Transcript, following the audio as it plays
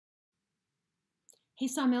Hey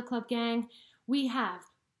Sawmill Club gang, we have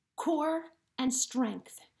core and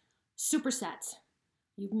strength supersets.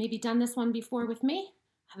 You've maybe done this one before with me.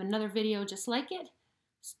 I have another video just like it.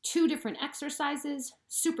 It's 2 different exercises,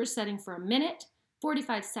 supersetting for a minute,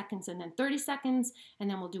 45 seconds and then 30 seconds, and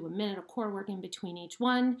then we'll do a minute of core work in between each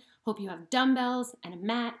one. Hope you have dumbbells and a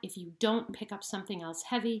mat. If you don't, pick up something else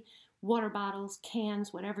heavy, water bottles,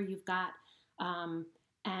 cans, whatever you've got.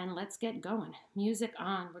 And let's get going. Music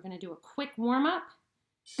on. We're going to do a quick warm-up,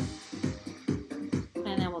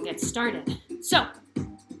 and then we'll get started. So,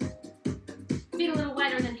 feet a little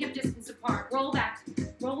wider than hip distance apart. Roll back,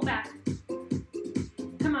 roll back.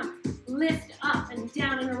 Come on, lift up and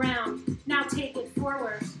down and around. Now take it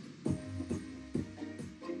forward.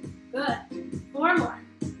 Good. 4 more.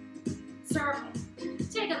 Circle.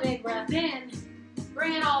 Take a big breath in.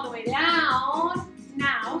 Bring it all the way down.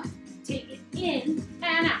 Now, take it in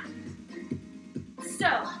and out.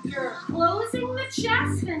 So, you're closing the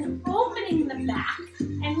chest and opening the back,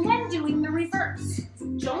 and then doing the reverse.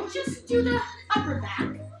 Don't just do the upper back,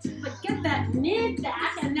 but get that mid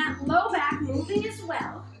back and that low back moving as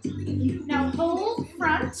well. Now hold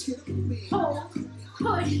front, hold,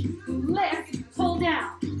 push, lift, pull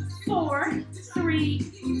down. 4, 3,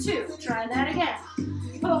 2. Try that again.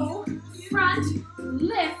 Hold, front,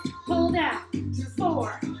 lift, pull down.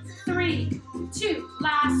 4, 3, 2.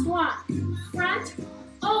 Last one. Front,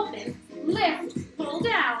 open, lift, pull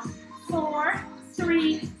down. 4,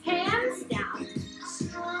 3, hands down.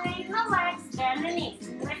 Straighten the legs, bend the knees.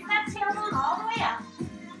 Lift that tailbone all the way up.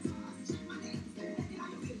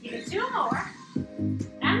 Give it 2 more.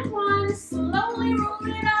 And 1. Slowly roll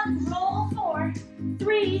it up. Roll 4,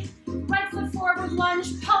 3. Right foot forward,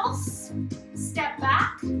 lunge, pulse. Step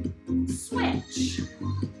back, switch.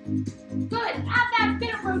 Good. Add that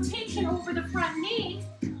bit of rotation over the front knee.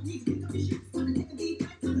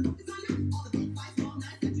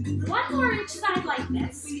 1 more each side like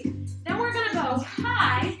this. Then we're going to go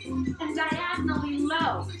high and diagonally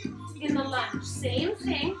low in the lunge. Same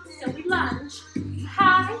thing. So we lunge.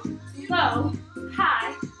 High, low,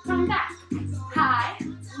 high, come back. High,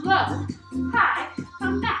 low, high,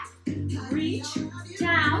 come back. Reach,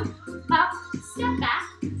 down, up, step back.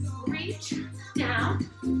 Reach, down,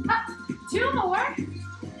 up. 2 more.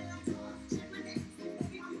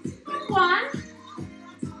 1.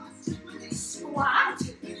 Squat.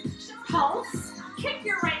 Pulse. Kick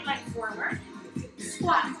your right leg forward.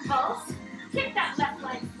 Squat, pulse. Kick that left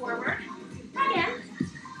leg forward. Again.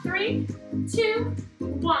 3, 2,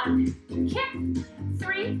 1. Kick.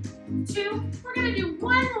 3, 2. We're going to do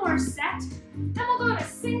 1 more set. Then we'll go to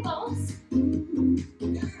singles.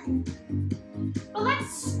 But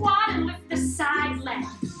let's squat and lift the side leg.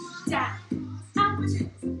 Down. Out.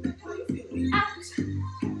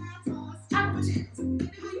 Out. Out.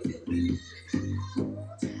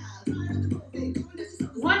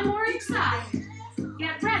 1 more each side.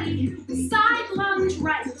 Get ready. Side lunge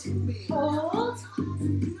right. Hold.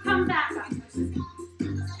 Come back up.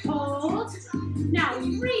 Hold. Now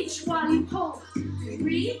reach while you hold.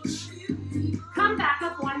 Reach. Come back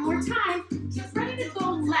up 1 more time. Get ready to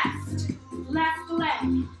go left. Left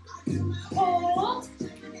leg. Hold.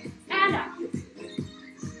 And up.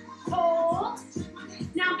 Hold.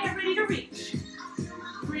 Now get ready to reach.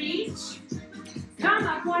 Reach. Come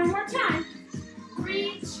up 1 more time.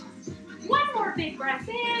 Reach. 1 more big breath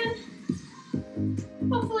in.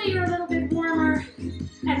 Hopefully you're a little bit warmer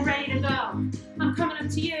and ready to go. I'm coming up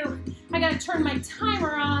to you. I gotta turn my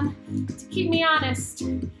timer on to keep me honest,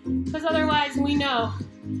 because otherwise we know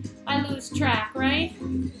I lose track, right?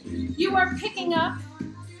 You are picking up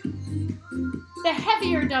the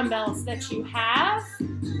heavier dumbbells that you have.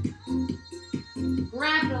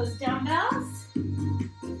 Grab those dumbbells.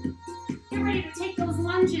 Get ready to take those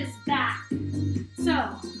lunges back.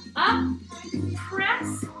 So, up,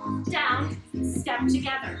 press, down, step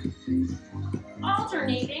together.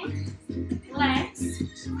 Alternating legs,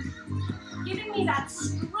 giving me that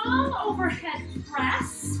strong overhead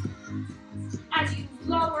press as you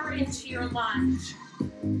lower into your lunge.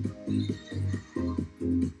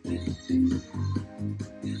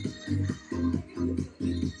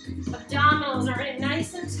 Abdominals are in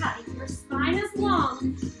nice and tight. Your spine is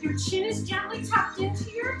long. Your chin is gently tucked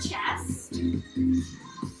into your chest.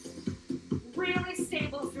 Really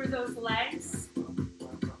stable through those legs.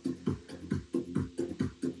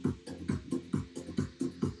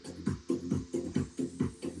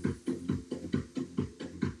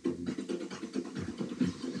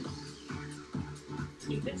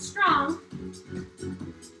 Keep it strong.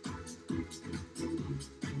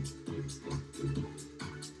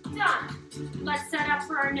 Done. Let's set up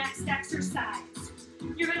for our next exercise.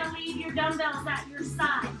 You're going to not leave your dumbbells at your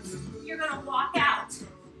side. You're gonna walk out.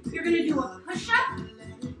 You're gonna do a push-up.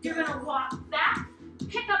 You're gonna walk back,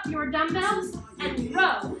 pick up your dumbbells, and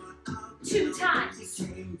row 2 times.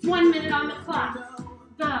 1 minute on the clock.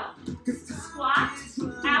 Go. Squat,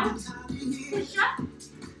 out, push up,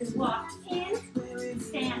 walk in,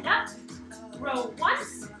 stand up, row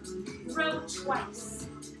once, row twice.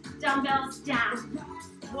 Dumbbells down,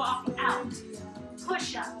 walk out,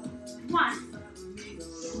 push up, 1,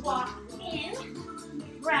 walk in,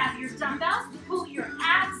 grab your dumbbells, pull your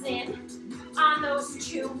abs in on those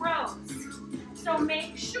 2 rows. So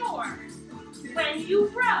make sure when you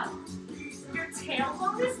row, your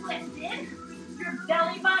tailbone is lifted, your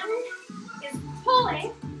belly button is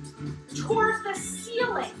pulling toward the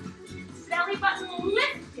ceiling. Belly button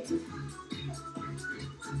lifted.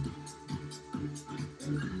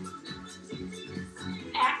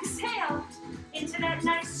 Exhale into that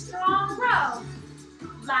nice strong row.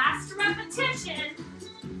 Last repetition.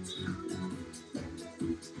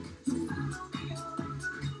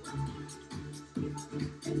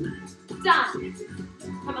 Done.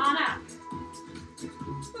 Come on up.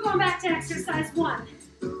 We're going back to exercise 1.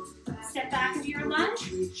 Step back into your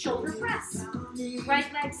lunge, shoulder press.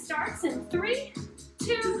 Right leg starts in 3,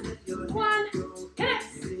 2, 1, hit it.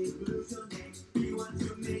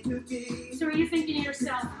 So are you thinking to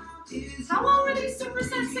yourself, how long are these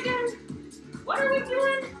supersets again? What are we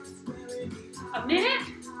doing? A minute,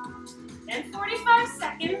 then 45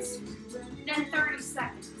 seconds, then 30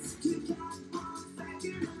 seconds.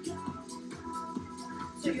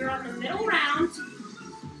 So you're on the middle round.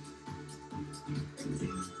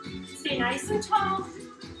 Stay nice and tall.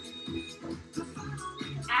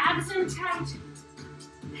 Abs in tight.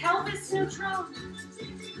 Pelvis neutral.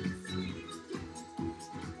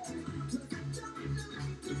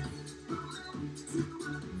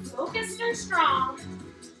 Focused and strong.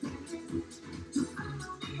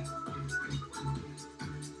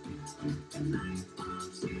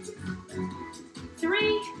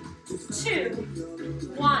 Three, 2,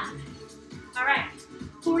 1. All right,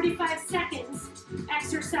 45 seconds.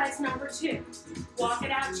 Exercise number 2. Walk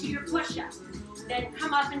it out to your push-up. Then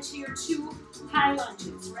come up into your 2 high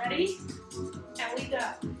lunges. Ready? And we go.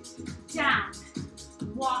 Down.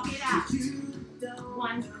 Walk it out.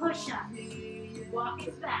 1 push-up. Walk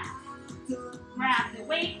it back. Grab the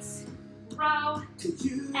weights. Row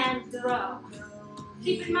and row.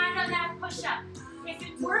 Keep in mind on that push-up, if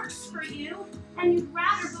it works for you and you'd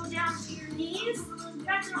rather go down to your knees,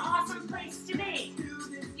 that's an awesome place to be.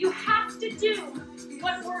 You have to do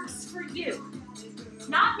what works for you.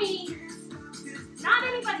 Not me, not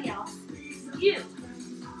anybody else, you.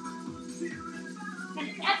 And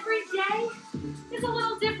every day is a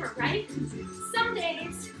little different, right? Some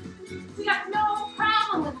days, we got no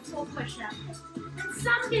problem with a full push-up. And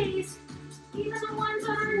some days, even the ones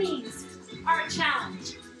on our knees are a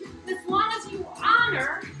challenge. As long as you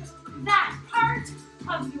honor that part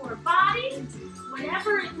of your body,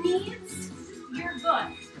 whatever it needs, you're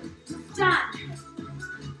good. Done.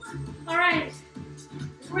 All right,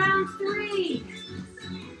 round 3.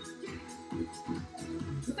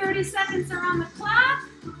 30 seconds are on the clock.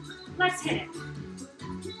 Let's hit it.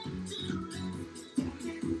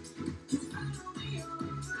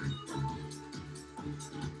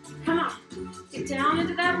 Come on, get down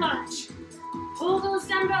into that lunge. Pull those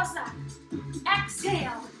dumbbells up.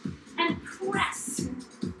 Exhale and press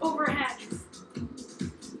overhead.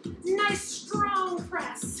 Nice strong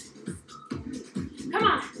press. Come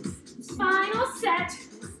on, final set.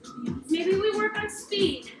 Maybe we work on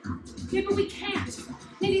speed. Maybe we can't.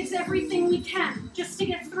 Maybe it's everything we can just to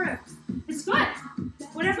get through. It's good.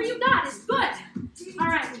 Whatever you got is good. All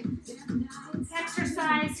right,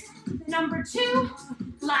 exercise number 2.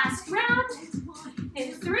 Last round.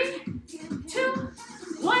 In 3, 2,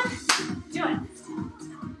 1. Do it.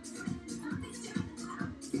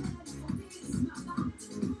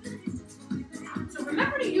 So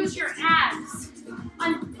remember to use your abs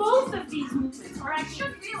on both of these movements, or I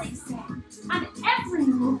should really say, on every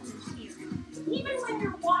movement here. Even when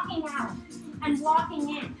you're walking out and walking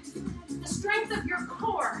in, the strength of your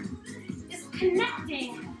core is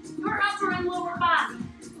connecting your upper and lower body.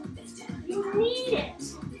 You need it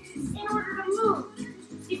in order to move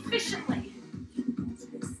efficiently.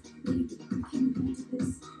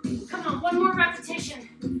 Come on, one more repetition.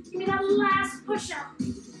 Give me that last push-up.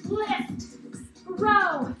 Lift,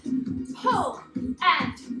 row, pull,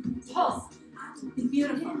 and pull.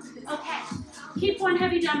 Beautiful. Okay, keep 1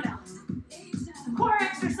 heavy dumbbell. Core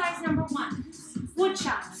exercise number 1. Wood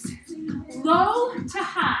chops. Low to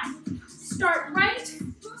high. Start right,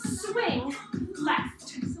 swing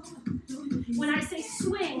left. When I say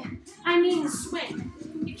swing,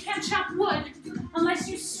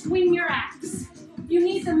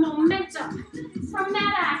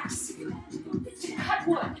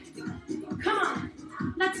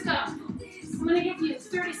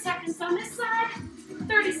 on this side,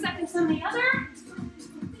 30 seconds on the other.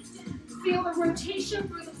 Feel the rotation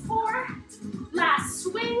through the core. Last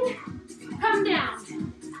swing, come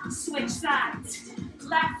down. Switch sides,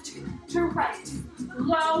 left to right,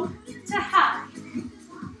 low to high.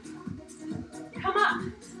 Come up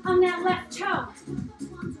on that left toe.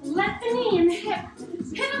 Let the knee and the hip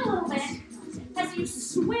pivot a little bit as you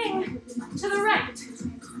swing to the right.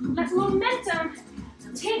 Let momentum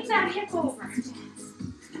take that hip over.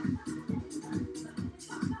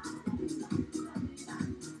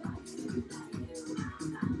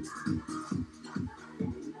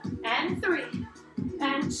 And 3,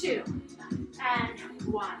 and 2, and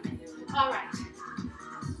 1. All right.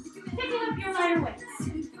 Picking up your lighter weights.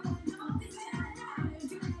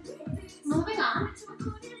 Moving on.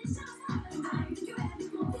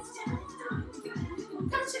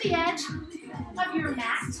 Come to the edge of your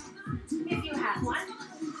mat, if you have one.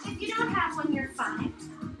 If you don't have one, you're fine.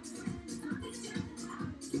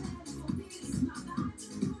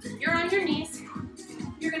 You're on your knees.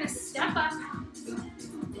 You're going to step up,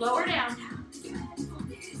 lower down,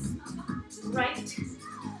 right,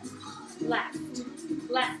 left,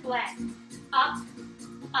 left leg, up,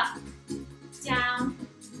 up, down,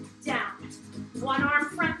 down. One arm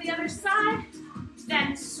front the other side,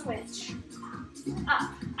 then switch.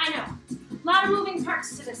 Up. I know, a lot of moving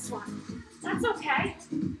parts to this one. That's okay.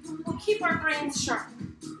 We'll keep our brains sharp.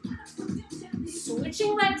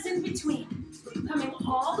 Switching legs in between. Coming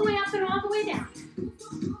all the way up and all the way down.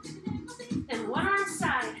 Then one arm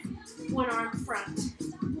side, one arm front.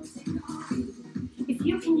 If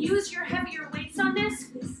you can use your heavier weights on this,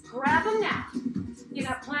 grab them now. You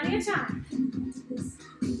got plenty of time.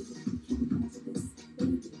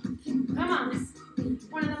 Come on.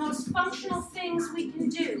 One of the most functional things we can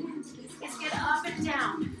do is get up and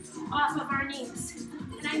down off of our knees.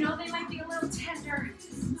 And I know they might be a little tender.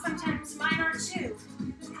 Sometimes mine are too.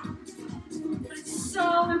 But it's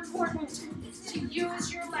so important to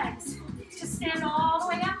use your legs to stand all the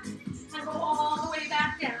way up and go all the way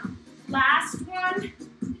back down. Last one.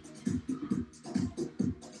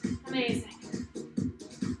 Amazing.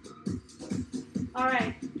 All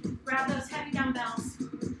right, grab those heavy dumbbells.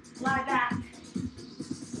 Lie back.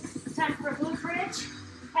 Time for a glute bridge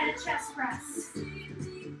and a chest press.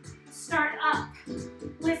 Start up.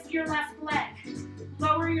 Lift your left leg.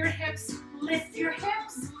 Lower your hips. Lift your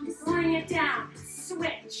hips. Bring it down.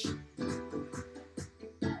 Switch.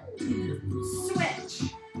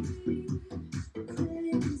 Switch.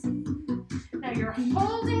 Now you're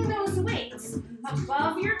holding those weights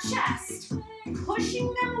above your chest,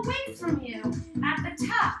 pushing them away from you at the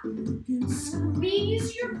top.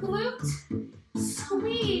 Squeeze your glute.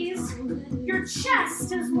 Squeeze your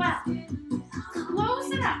chest as well.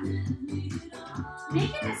 Close it up. Make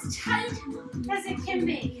it as tight as it can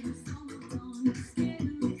be.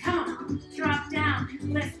 Come on. Drop down.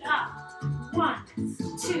 Lift up. 1,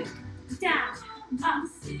 2. Down. Up.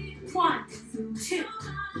 1, 2.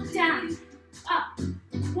 Down. Up.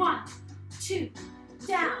 1, 2.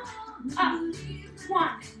 Down. Up.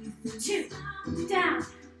 1, 2. Down.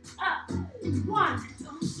 Up. 1,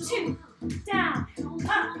 2. Down.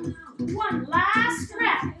 Up. 1. Last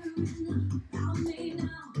rep.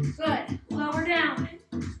 Good. Lower down.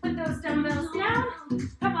 Put those dumbbells down.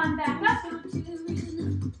 Come on back up.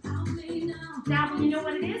 Now when you know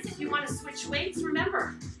what it is, if you want to switch weights,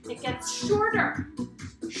 remember, it gets shorter.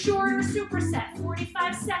 Shorter superset,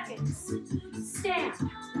 45 seconds. Stand.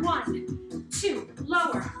 1, 2.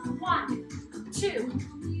 Lower. 1,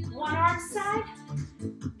 2. One arm side,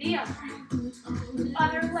 the other.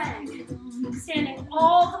 Other leg. Standing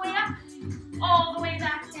all the way up, all the way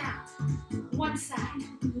back down. One side,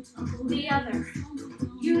 the other.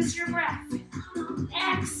 Use your breath.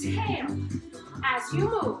 Exhale as you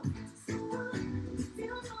move.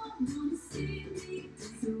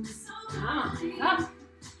 Come on, up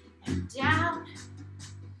and down.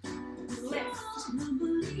 Lift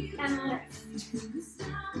and lift.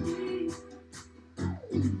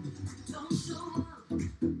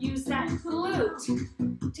 Use that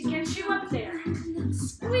glute to get you up there.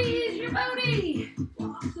 Squeeze your booty.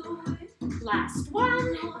 Last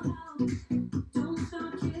one.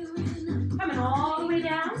 Coming all the way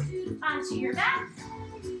down onto your back.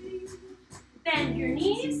 Bend your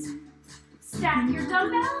knees. Stack your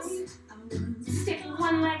dumbbells. Stick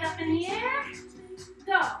one leg up in the air.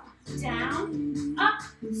 Go. Down, up,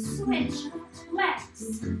 switch,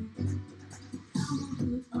 legs.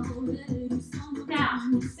 Now,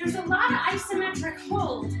 there's a lot of isometric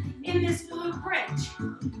hold in this glute bridge.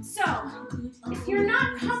 So, if you're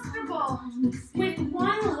not comfortable with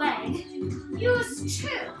one leg, use 2.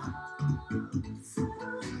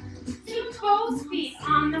 both feet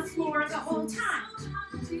on the floor the whole time.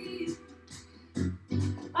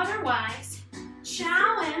 Otherwise,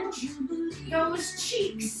 challenge those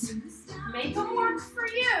cheeks. Make them work for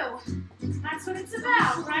you. That's what it's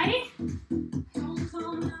about, right?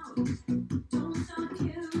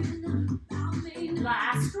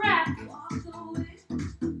 Last rep.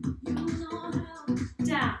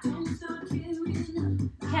 Down.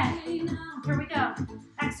 Okay, here we go.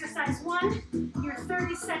 Exercise 1, your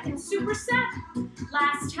 30-second superset.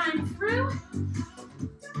 Last time through.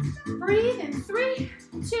 Breathe in 3,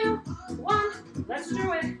 2, 1. Let's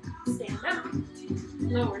do it. Stand up.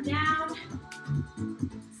 Lower down.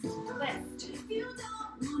 Lift.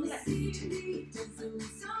 Lift.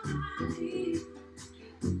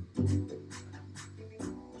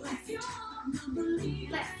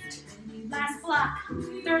 Lift. Last block.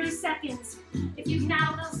 30 seconds. If you can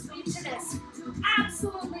add a little speed to this,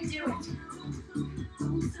 absolutely do it.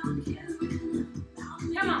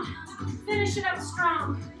 Come on. Finish it up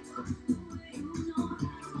strong.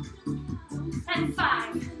 And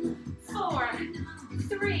 5, 4,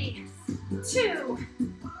 3, 2,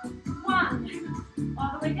 1.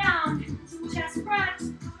 All the way down. Chest press.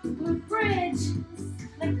 Glute bridge.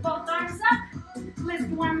 Lift both arms up. Lift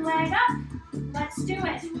one leg up. Let's do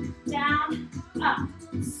it. Down, up,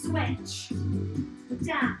 switch.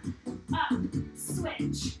 Down, up,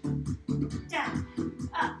 switch. Down,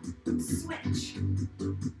 up, switch.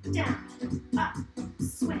 Down, up,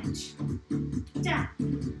 switch. Down,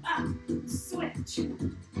 up, switch.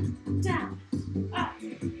 Down, up,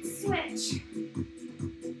 switch.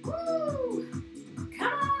 Woo!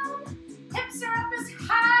 Come on. Hips are up as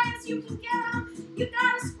high as you can get them. You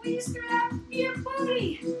gotta squeeze through that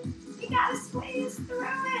booty. You gotta squeeze through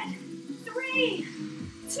it. 3,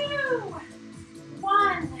 2,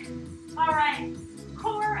 1. All right,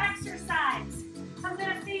 core exercise. I'm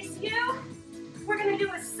gonna face you. We're gonna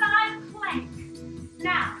do a side plank.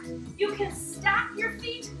 Now, you can stack your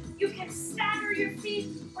feet, you can stagger your feet,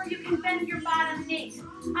 or you can bend your bottom knee.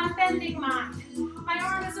 I'm bending mine. My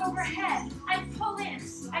arm is overhead. I pull in,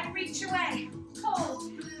 I reach away,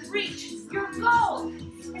 pull, reach. Your goal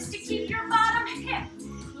is to keep your bottom hip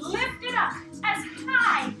lifted up as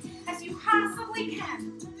high as you possibly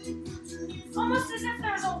can. Almost as if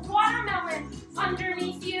there's a watermelon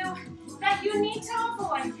underneath you that you need to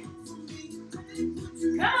avoid.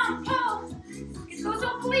 Come on, pull. Get those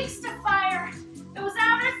obliques to fire. Those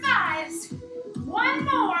outer thighs. One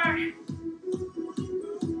more.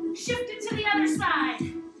 Shift it to the other side.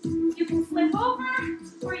 You can flip over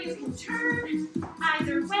or you can turn.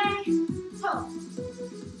 Either way, pull.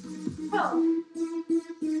 Pull.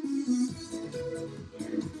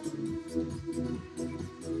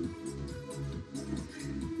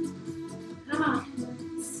 Come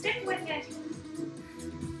on, stick with it.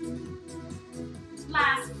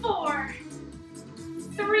 Last 4,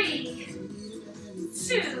 3,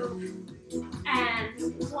 2,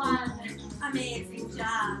 and 1. Amazing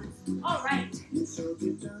job. All right.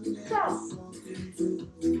 So,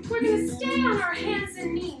 we're going to stay on our hands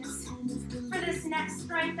and knees for this next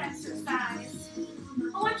strength exercise.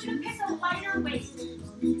 I want you to pick a lighter weight.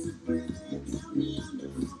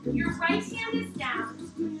 Your right hand is down.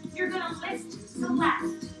 You're going to lift the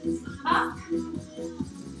left. Up,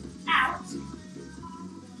 out,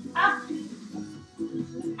 up,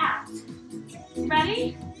 out.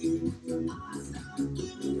 Ready?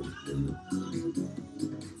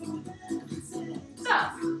 So,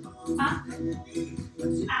 up, out,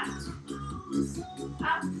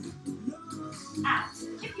 up, out.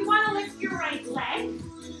 If you want to lift your right leg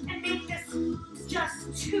and make this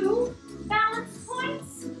just 2 balance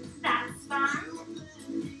points, that's fine.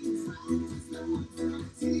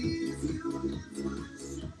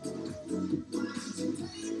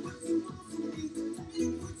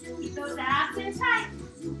 Keep those abs in tight.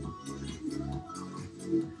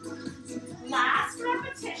 Last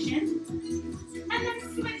repetition, and then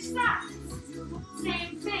switch sides.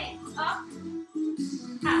 Same thing, up,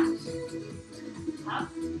 out, up,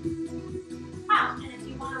 out. And if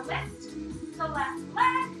you want to lift the left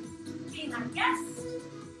leg, be my guest.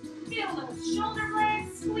 Feel a little shoulder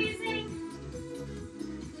blades squeezing.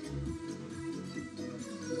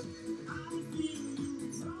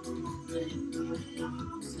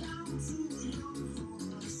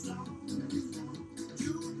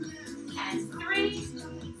 And 3,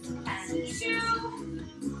 and 2,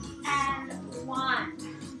 and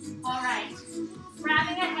 1. All right,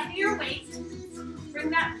 grabbing a heavier weight, bring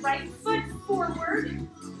that right foot forward,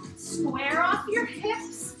 square off your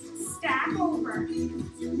hips, stack over.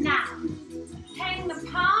 Now, hang the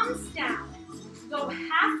palms down, go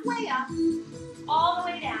halfway up, all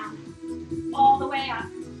the way down, all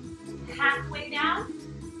halfway down,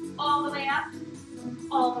 all the way up,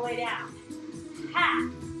 all the way down.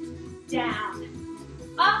 Half,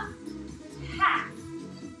 down, up, half,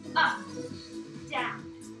 up, down,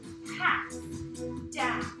 half,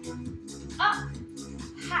 down, up,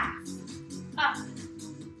 half, up,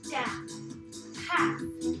 down, half,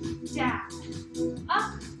 down,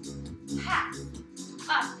 up, half,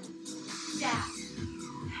 up, down,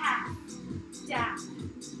 half, down,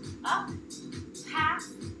 up, half,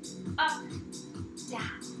 up,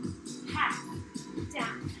 down, half,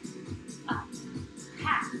 down, up,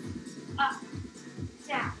 half, up,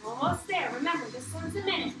 down. Almost there. Remember, this one's a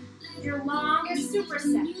minute. Your longest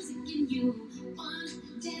superset.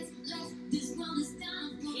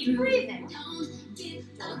 Keep breathing.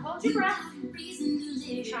 Don't hold your breath.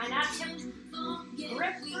 Try not to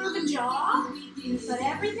rip through the jaw. Let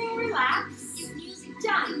everything relax.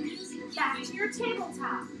 Done. Back to your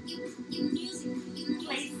tabletop.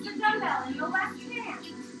 Place the dumbbell in the left hand.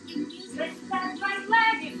 Lift that right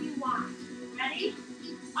leg if you want. Ready?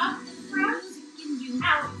 Up front,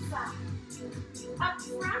 outside. Up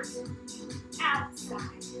front,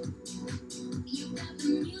 outside.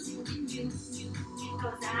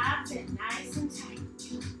 Those abs in nice and tight.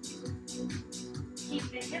 Keep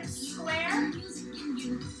the hips square.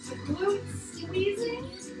 The glutes squeezing.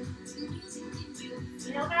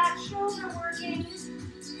 Feel that shoulder working.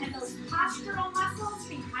 And those postural muscles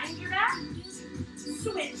behind your back.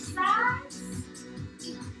 Switch sides.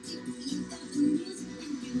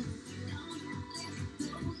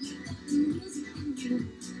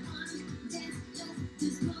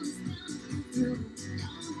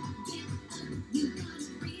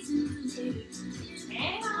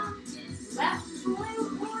 Hang on. Left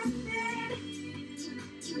glute lifted.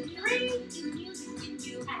 3 and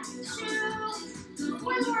 2.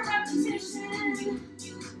 One more repetition.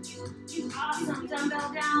 Awesome.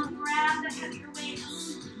 Dumbbell down. Grab the heavier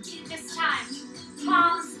weights. This time,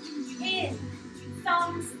 palms in,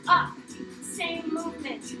 thumbs up. Same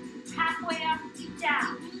movement. Halfway up,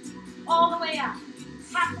 down. All the way up.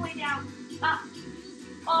 Halfway down, up.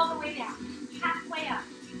 All the way down. Halfway up,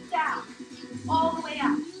 down. All the way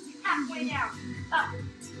up. Halfway down, up.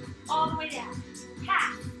 All the way down.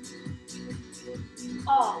 Half.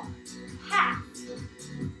 All. Half.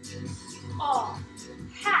 All.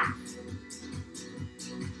 Half.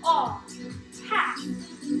 All. Half.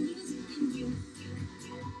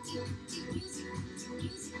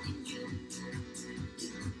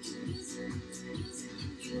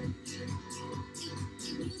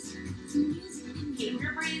 Keep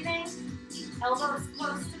your breathing. Elbows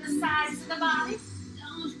close to the sides of the body.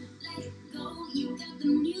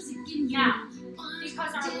 Now,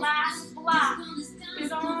 because our last block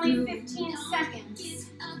is only 15 seconds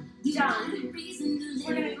done,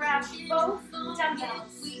 we're going to grab both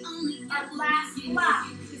dumbbells. Our last block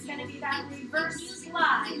is going to be that reverse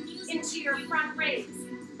slide into your front raise.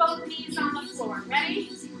 Both knees on the floor.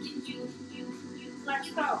 Ready?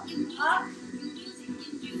 Let's go. Up,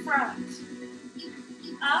 front.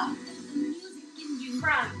 Up,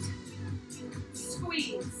 front.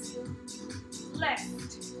 Squeeze.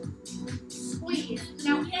 Lift. Squeeze.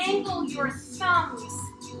 Now angle your thumbs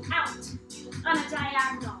out on a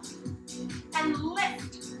diagonal. And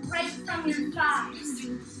lift right from your thighs.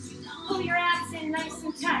 Pull your abs in nice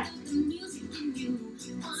and tight.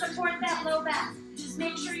 Support that low back.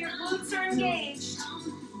 Make sure your glutes are engaged.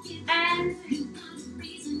 And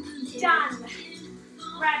done.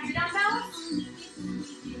 Grab your dumbbells.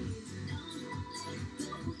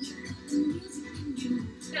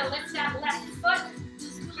 You're going to lift that left foot.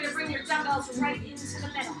 You're going to bring your dumbbells right into the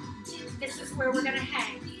middle. This is where we're going to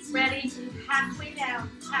hang. Ready? Halfway down,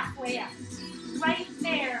 halfway up. Right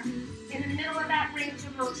there in the middle of that range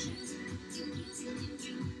of motion.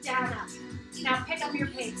 Down, up. Now pick up your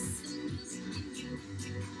pace.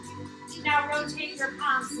 Now rotate your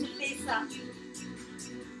palms to face up.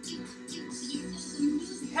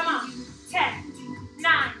 Come on. 10,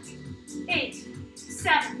 9, 8,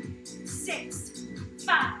 7, 6,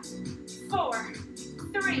 5, 4,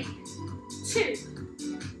 3, 2,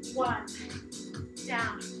 1.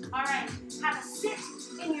 Down. All right. Have a sit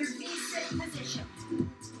in your V-sit position.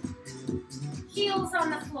 Heels on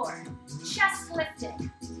the floor. Chest lifted.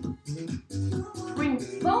 Bring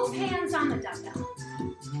both hands on the dumbbell.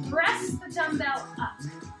 Press the dumbbell up.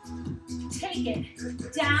 Take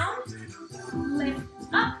it down. Lift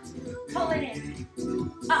up. Pull it in.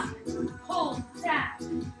 Up. Pull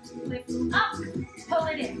down. Lift up. Pull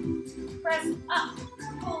it in. Press up.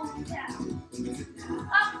 Pull down.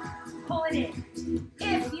 Up. Pull it in.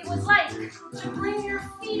 If you would like to bring your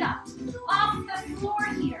feet up off the floor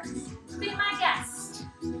here, be my guest.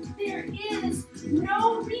 There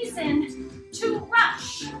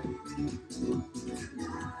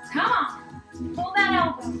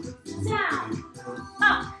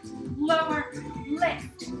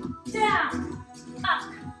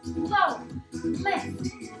lower, lift,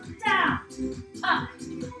 down, up,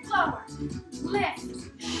 lower, lift.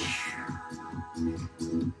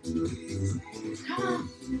 Come on,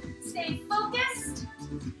 stay focused,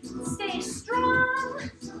 stay strong.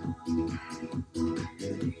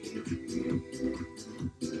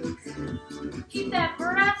 Keep that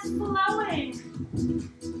breath flowing.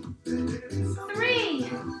 3,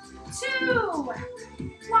 2,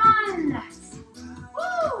 1.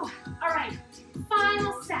 Woo! All right,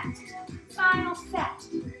 final set, final set.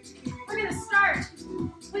 We're gonna start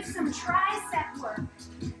with some tricep work.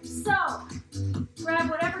 So, grab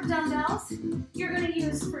whatever dumbbells you're gonna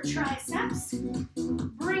use for triceps.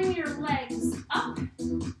 Bring your legs up.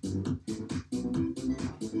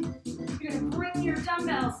 You're gonna bring your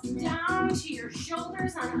dumbbells down to your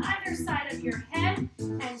shoulders on either side of your head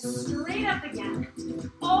and straight up again,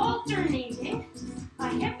 alternating a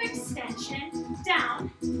hip extension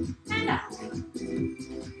down and up.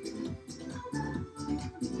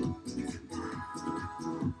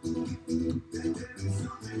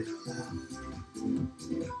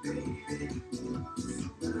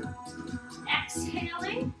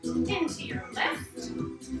 Exhaling into your lift.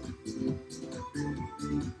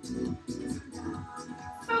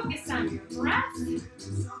 Focus on your breath.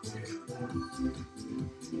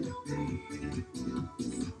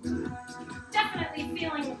 Definitely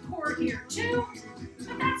feeling the core here too,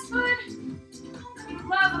 but that's good. We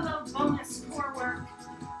love a little bonus core work.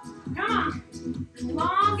 Come on.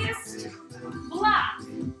 Longest block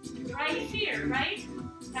right here, right?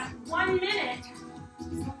 That 1 minute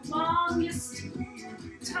is the longest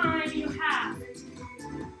time you have.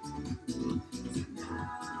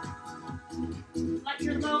 Let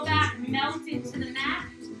your low back melt into the mat.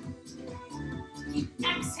 Keep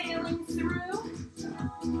exhaling through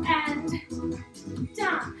and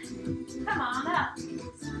down. Come on up.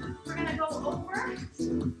 We're gonna go over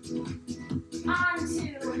onto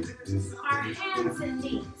our hands and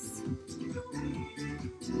knees.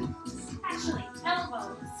 Actually,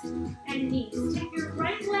 elbows and knees. Take your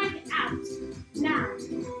right leg out. Now,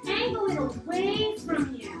 angle it away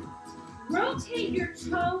from you. Rotate your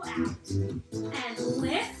toe out and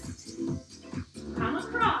lift. Come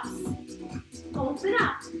across. Open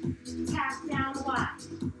up. Tap down wide.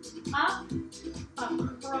 Up,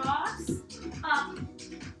 across, up,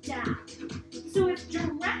 down. So it's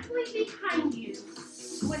directly behind you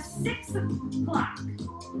with 6 o'clock.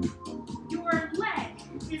 Your leg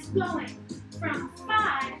is going from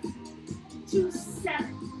 5 to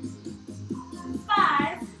 7.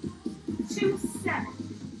 5 to 7.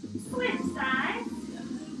 Switch sides.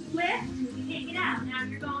 Lift. Take it out. Now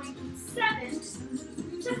you're going 7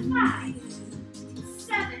 to 5.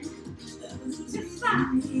 7 to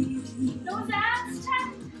 5. Those abs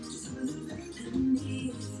tight.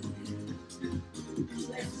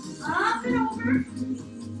 Up and over.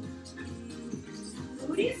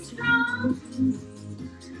 Booty strong.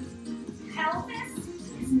 Pelvis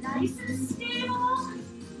is nice and stable.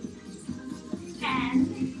 And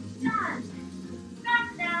done. Back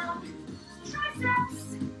down. Triceps.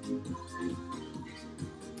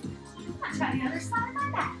 I'll try the other side of my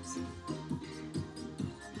mat.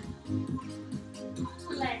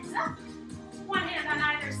 Legs up. One hand on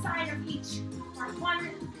either side of each, or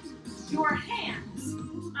your hands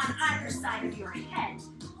on either side of your head.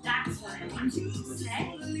 That's what I want you to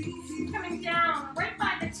say. Coming down right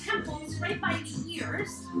by the temples, right by the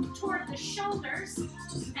ears, toward the shoulders,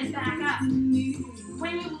 and back up.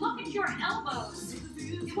 When you look at your elbows,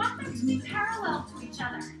 you want them to be parallel to each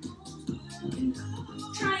other.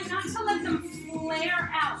 Try not to let them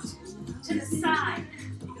flare out to the side,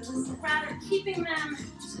 rather keeping them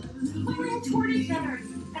pulling toward each other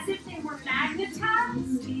as if they were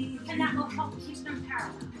magnetized, and that will help keep them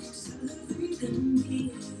parallel.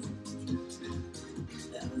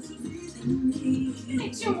 Give me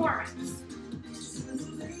 2 more reps.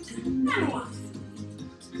 And 1.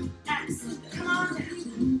 Excellent. Come on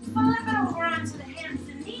down. Flip it over onto the hands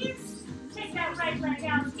and knees. Take that right leg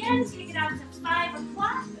out again. Take it out to 5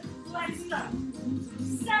 o'clock. Let's go.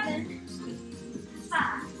 7,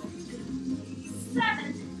 5.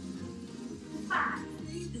 7, 5.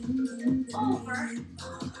 Over,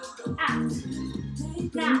 out.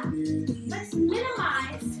 Now, let's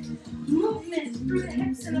minimize movement through the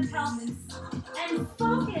hips and the pelvis and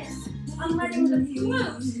focus on letting the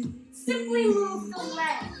glute simply move the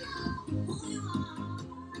leg.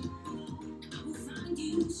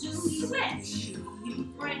 Switch.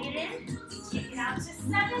 Bring it in. Take it out to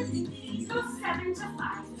 7. Go 7 to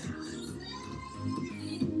 5.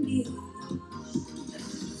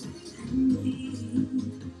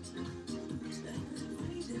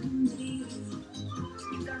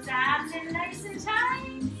 Keep those Abs in nice and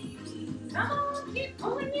tight. Come on, keep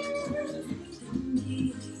pulling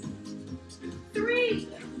in. 3,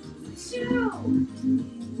 2,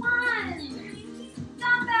 1.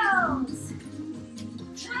 Dumbbells.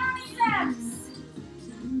 Triceps.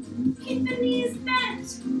 Keep the knees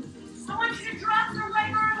bent. I want you to drop the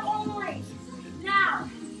right arm only. Now,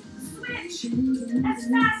 switch as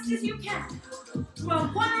fast as you can. Well,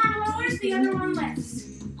 one arm lowers, the other one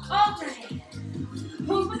lifts. Alternate.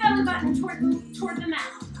 Pull the belly button toward the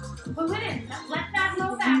mat. Pull it in. Let that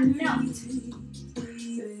low back melt.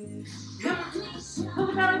 Come on. Pull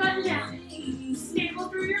the belly button down. Stable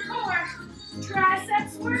through your core.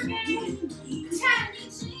 Triceps working. 10,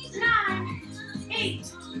 9, 8,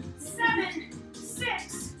 7,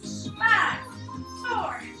 6, 5,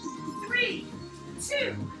 4, 3,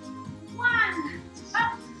 2, 1.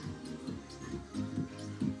 Up.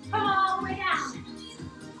 Come all the way down.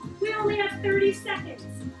 We only have 30 seconds.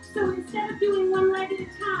 So instead of doing one leg at a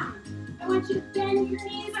time, I want you to bend your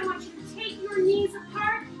knees. I want you to take your knees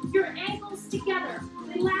apart, your ankles together.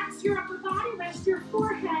 Relax your upper body. Rest your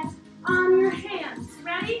forehead on your hands.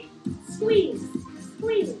 Ready? Squeeze,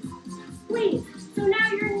 squeeze, squeeze. So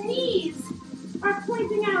now your knees are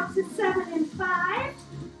pointing out to 7 and 5.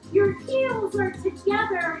 Your heels are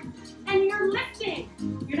together and you're lifting.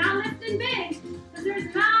 You're not lifting big because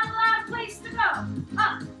there's not a lot of place to go.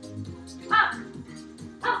 Up, up,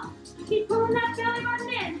 up. Keep pulling that belly button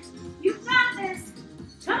in. You've got this.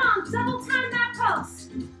 Come on, double time that pulse.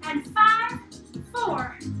 And 5,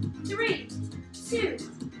 4, 3, 2,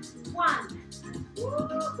 1.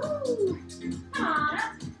 Woohoo! Come on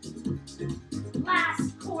up.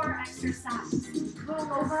 Last core exercise.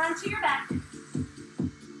 Roll over onto your back.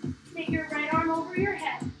 Take your right arm over your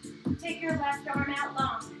head. Take your left arm out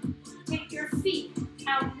long. Take your feet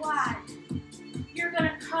out wide. You're going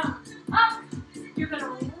to come up. You're going to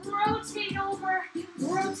rotate over,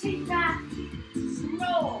 rotate back,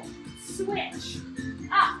 roll, switch,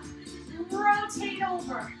 up, rotate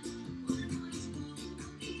over,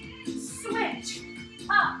 switch,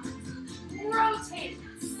 up, rotate,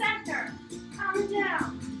 center, come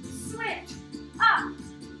down, switch, up,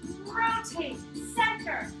 rotate,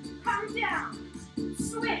 center, come down,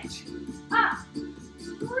 switch, up,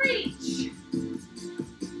 reach.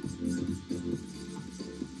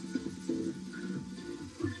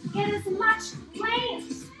 Get as much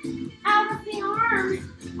length out of the arm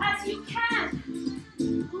as you can,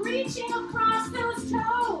 reaching across those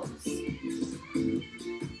toes.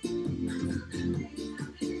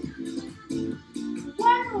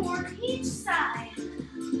 One more each side.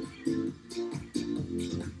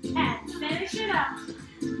 And finish it up.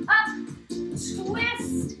 Up,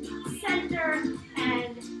 twist, center,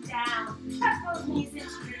 and down. Tuck those knees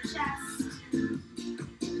into your chest.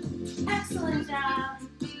 Excellent job.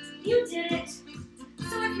 You did it.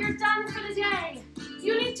 So if you're done for the day,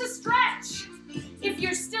 you need to stretch. If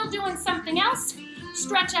you're still doing something else,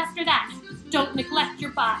 stretch after that. Don't neglect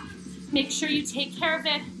your body. Make sure you take care of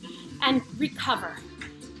it and recover.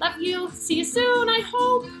 Love you. See you soon, I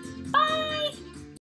hope. Bye.